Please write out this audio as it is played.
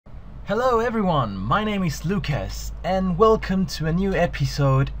Hello everyone, my name is Lucas and welcome to a new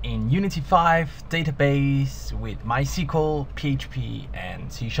episode in Unity 5 database with MySQL, PHP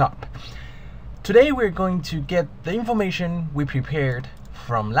and C#. Today we're going to get the information we prepared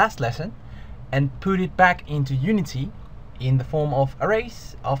from last lesson and put it back into Unity in the form of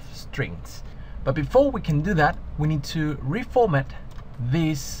arrays of strings. But before we can do that, we need to reformat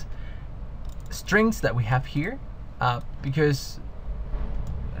these strings that we have here because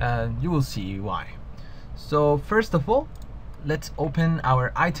you will see why. So first of all, let's open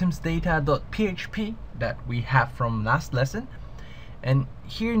our itemsdata.php that we have from last lesson, and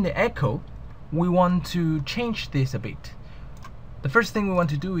here in the echo we want to change this a bit. The first thing we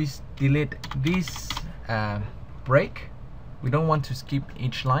want to do is delete this break. We don't want to skip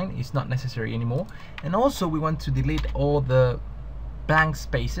each line, it's not necessary anymore. And also we want to delete all the blank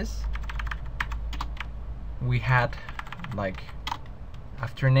spaces we had, like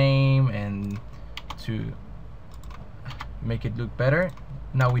after name, and to make it look better.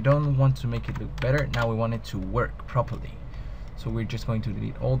 Now we don't want to make it look better, now we want it to work properly. So we're just going to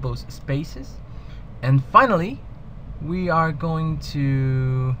delete all those spaces. And finally, we are going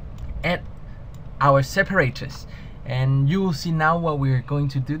to add our separators. And you will see now what we're going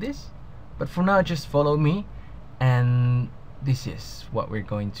to do this. But for now, just follow me. And this is what we're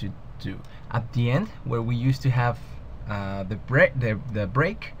going to do. At the end, where we used to have the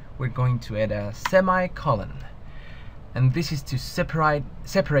break, we're going to add a semicolon, and this is to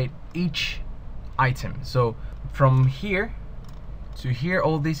separate each item. So from here to here,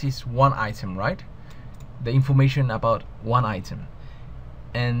 all this is one item, right? The information about one item,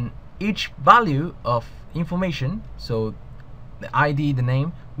 and each value of information, so the ID, the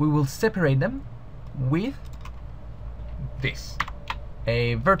name, we will separate them with this,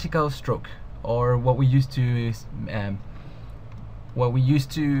 a vertical stroke, or what we used to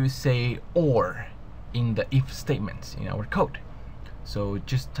say OR in the if statements in our code. So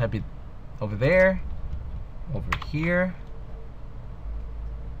just type it over there, over here,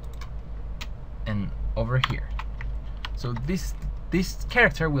 and over here. So this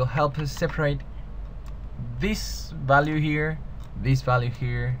character will help us separate this value here,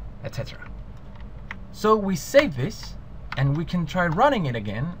 etc. So we save this and we can try running it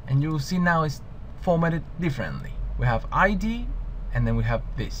again, and you'll see now it's formatted differently. We have ID, and then we have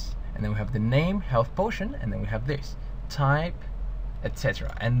this, and then we have the name, health potion, and then we have this, type,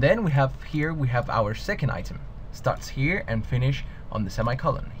 etc. And then we have here, we have our second item, starts here and finish on the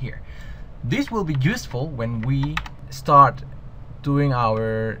semicolon here. This will be useful when we start doing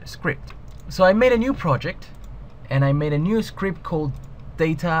our script. So I made a new project, and I made a new script called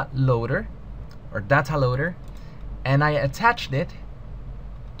data loader, and I attached it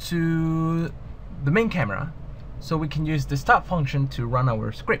to the main camera, so we can use the start function to run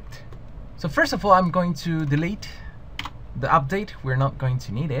our script. So first of all, I'm going to delete the update. We're not going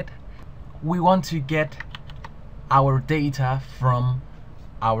to need it. We want to get our data from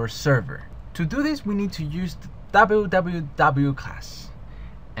our server. To do this, we need to use the www class,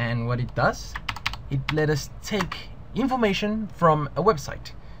 and what it does, it let us take information from a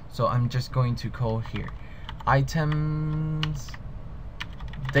website. So I'm just going to call here items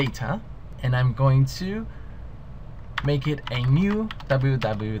data, and I'm going to make it a new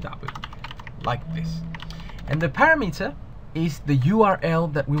www like this, and the parameter is the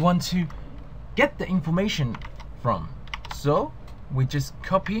URL that we want to get the information from. So we just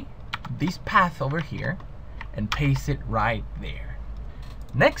copy this path over here and paste it right there.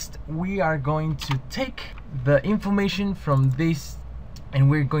 Next, we are going to take the information from this and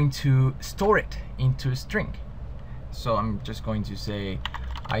we're going to store it into a string. So I'm just going to say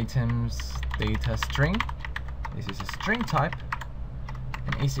items data string. This is a string type,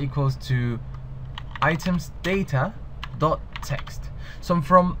 and is equals to items data dot text. So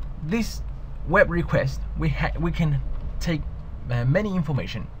from this web request, we can take many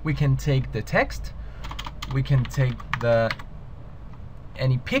information. We can take the text, we can take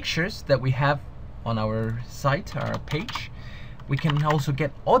any pictures that we have on our site, our page. We can also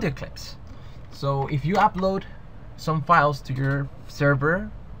get audio clips. So if you upload some files to your server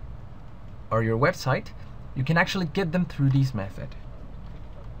or your website, you can actually get them through this method.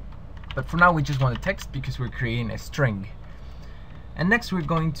 But for now, we just want a text because we're creating a string. And next, we're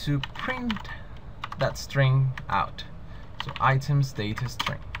going to print that string out. So items data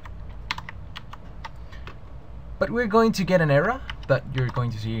string. But we're going to get an error that you're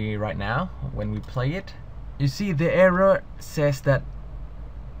going to see right now when we play it. You see the error says that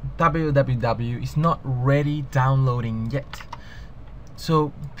www is not ready downloading yet.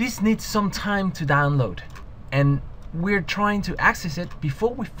 So this needs some time to download, and we're trying to access it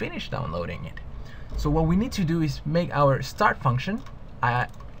before we finish downloading it. So what we need to do is make our start function a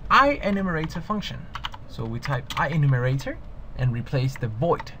IEnumerator function. So we type IEnumerator and replace the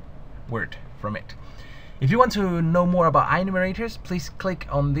void word from it. If you want to know more about IEnumerators, please click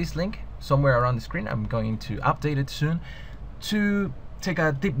on this link somewhere around the screen. I'm going to update it soon to take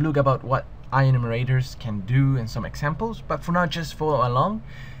a deep look about what IEnumerators can do and some examples, but for now just follow along.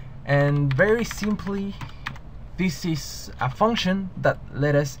 And very simply, this is a function that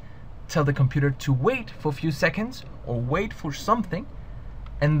let us tell the computer to wait for a few seconds or wait for something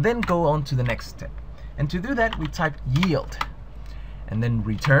and then go on to the next step. And to do that, we type yield and then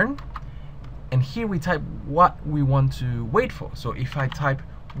return, and here we type what we want to wait for. So if I type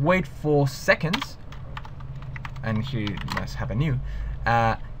wait for seconds, and here it must have a new,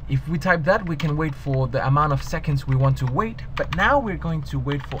 if we type that, we can wait for the amount of seconds we want to wait, but now we're going to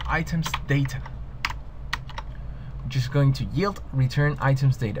wait for items data. Just going to yield return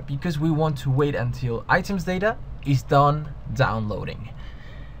items data because we want to wait until items data is done downloading.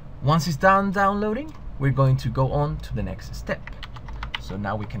 Once it's done downloading, we're going to go on to the next step. So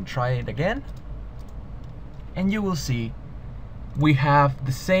now we can try it again, and you will see we have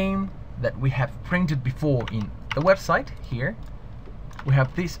the same that we have printed before in the website. Here we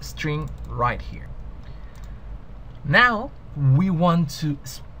have this string right here. Now we want to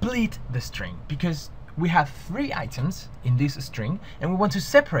split the string because we have 3 items in this string and we want to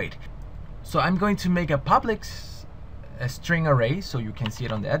separate. So I'm going to make a public string array so you can see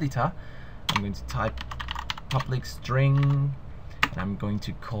it on the editor. I'm going to type public string and I'm going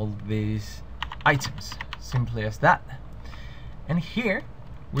to call this items, simply as that. And here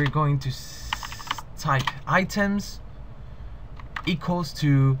we're going to type items equals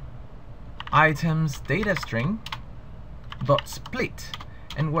to items data string dot split.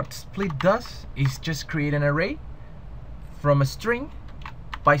 And what split does is just create an array from a string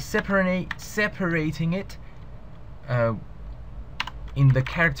by separating it in the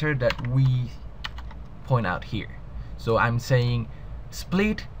character that we point out here. So I'm saying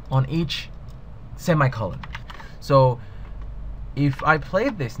split on each semicolon. So if I play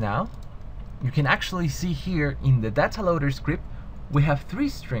this now, you can actually see here in the data loader script we have 3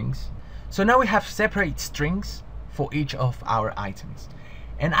 strings. So now we have separate strings for each of our items.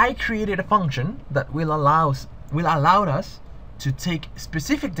 And I created a function that will allow us to take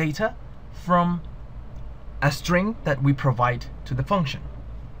specific data from a string that we provide to the function.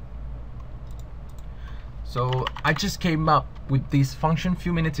 So I just came up with this function a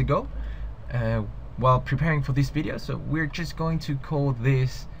few minutes ago while preparing for this video. So we're just going to call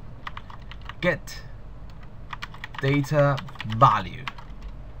this get data value.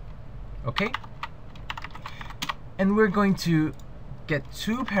 Okay, and we're going to get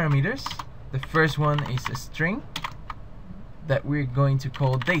 2 parameters. The first one is a string that we're going to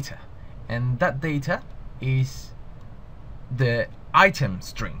call data, and that data is the item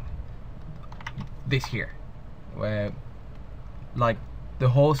string, this here, where like the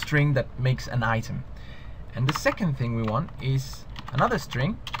whole string that makes an item. And the second thing we want is another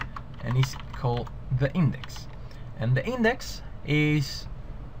string, and it's called the index. And the index is,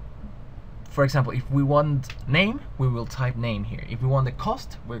 for example, if we want name, we will type name here. If we want the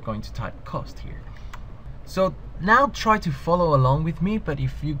cost, we're going to type cost here. So now try to follow along with me, but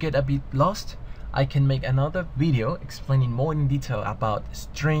if you get a bit lost, I can make another video explaining more in detail about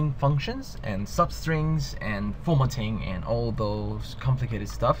string functions and substrings and formatting and all those complicated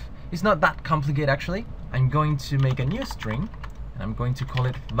stuff. It's not that complicated actually. I'm going to make a new string and I'm going to call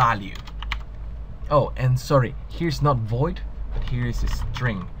it value. Oh, and sorry, here's not void, but here is a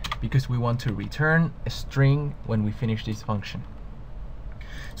string, because we want to return a string when we finish this function.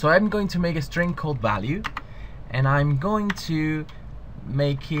 So I'm going to make a string called value, and I'm going to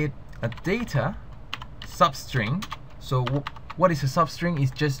make it a data substring. So what is a substring?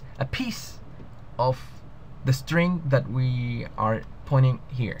 Is just a piece of the string that we are pointing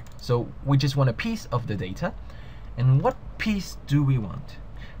here. So we just want a piece of the data. And what piece do we want?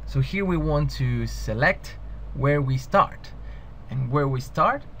 So here we want to select where we start, and where we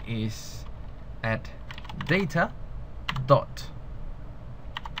start is at data dot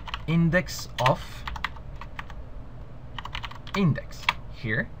index of index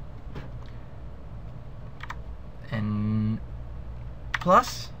here, and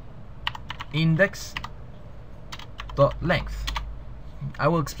plus index dot length. I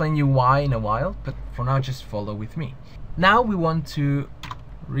will explain you why in a while, but for now just follow with me. Now we want to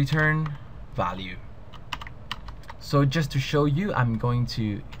return value. So just to show you, I'm going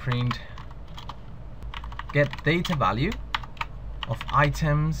to print get data value of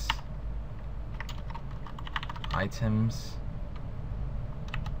items items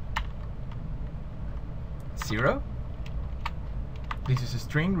 0. This is a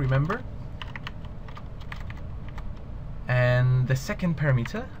string, remember. And the second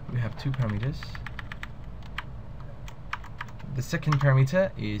parameter, we have two parameters. The second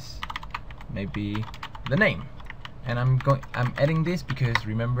parameter is maybe the name, and I'm adding this because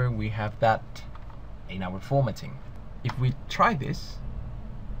remember we have that in our formatting. If we try this,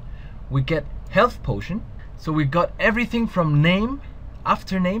 we get health potion. So we got everything from name,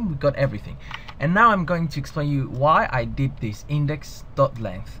 after name, we got everything. And now I'm going to explain you why I did this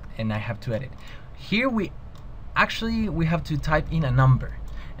index.length, and I have to edit. Here we have to type in a number,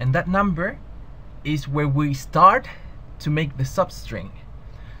 and that number is where we start to make the substring.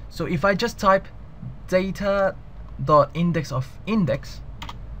 So if I just type data.index of index,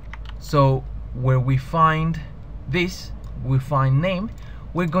 so where we find this, we find name,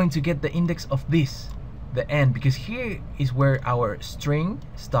 we're going to get the index of this, the end, because here is where our string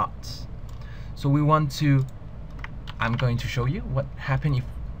starts. So we want to, I'm going to show you what happens if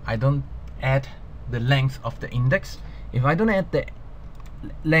I don't add the length of the index. If I don't add the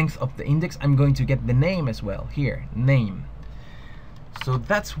length of the index, I'm going to get the name as well here, name. So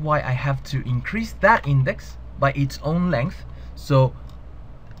that's why I have to increase that index by its own length. So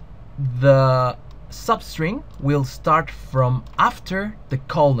the substring will start from after the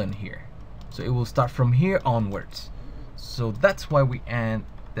colon here. So it will start from here onwards. So that's why we add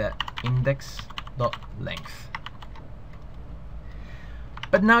the index.length.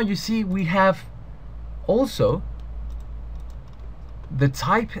 But now you see we have also the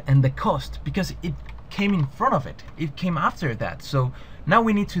type and the cost, because it came in front of it. It came after that. So now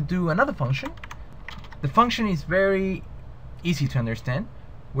we need to do another function. The function is very easy to understand.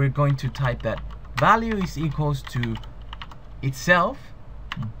 We're going to type that value is equals to itself,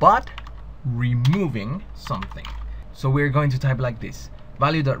 but removing something. So we're going to type like this: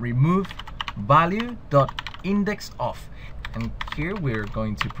 value.remove value.index of. And here we're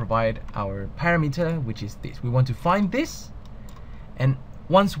going to provide our parameter, which is this. We want to find this, and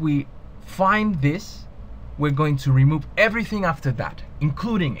once we find this, we're going to remove everything after that,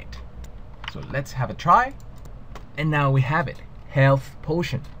 including it. So let's have a try. And now we have it, health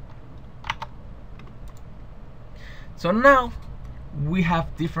potion. So now we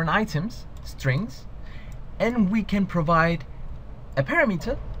have different items, strings, and we can provide a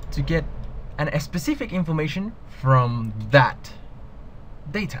parameter to get a specific information from that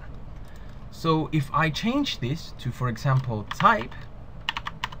data. So if I change this to, for example, type,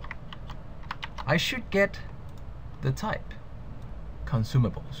 I should get the type,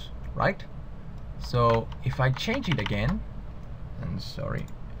 consumables, right? So if I change it again,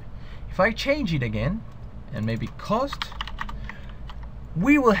 if I change it again and maybe cost,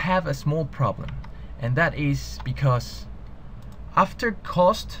 we will have a small problem, and that is because after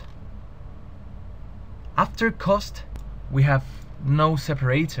cost we have no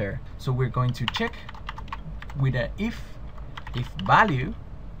separator. So we're going to check with a if value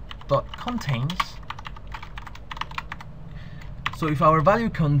dot contains. So if our value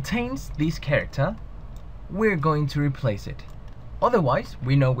contains this character, we're going to replace it. Otherwise,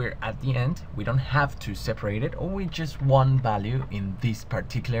 we know we're at the end, we don't have to separate it, or we just want value in this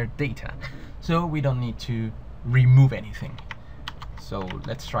particular data. So we don't need to remove anything. So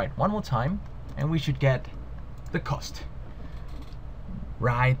let's try it one more time, and we should get the cost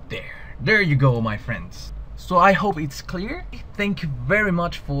right there. There you go, my friends. So I hope it's clear. Thank you very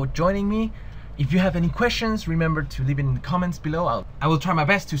much for joining me. If you have any questions, remember to leave it in the comments below. I will try my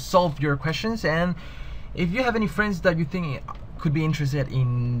best to solve your questions. And if you have any friends that you think could be interested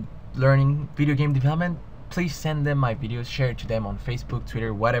in learning video game development, please send them my videos, share it to them on Facebook,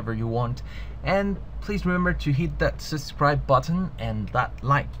 Twitter, whatever you want. And please remember to hit that subscribe button and that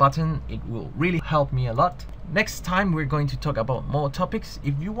like button. It will really help me a lot. Next time we're going to talk about more topics.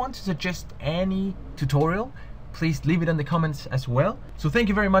 If you want to suggest any tutorial, please leave it in the comments as well. So thank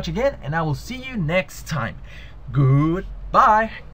you very much again, and I will see you next time. Goodbye.